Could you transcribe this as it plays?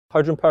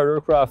Hydrogen-powered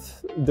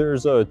aircraft,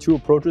 there's two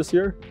approaches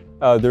here.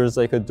 There's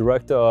like a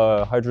direct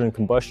hydrogen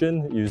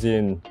combustion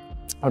using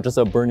just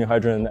burning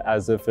hydrogen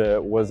as if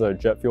it was a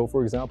jet fuel,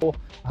 for example.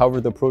 However,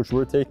 the approach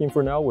we're taking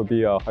for now would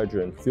be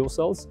hydrogen fuel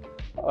cells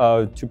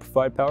to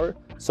provide power.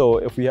 So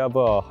if we have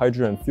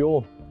hydrogen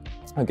fuel,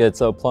 it gets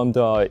plumbed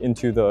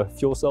into the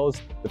fuel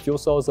cells. The fuel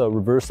cells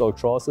reverse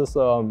electrolysis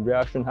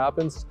reaction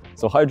happens.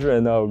 So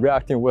hydrogen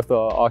reacting with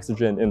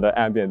oxygen in the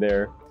ambient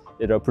air,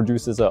 it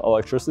produces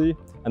electricity,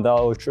 and that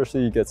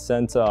electricity gets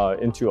sent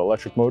into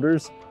electric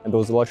motors, and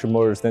those electric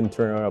motors then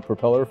turn on a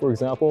propeller, for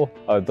example,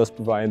 thus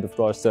providing the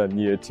thrust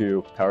needed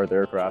to power the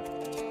aircraft.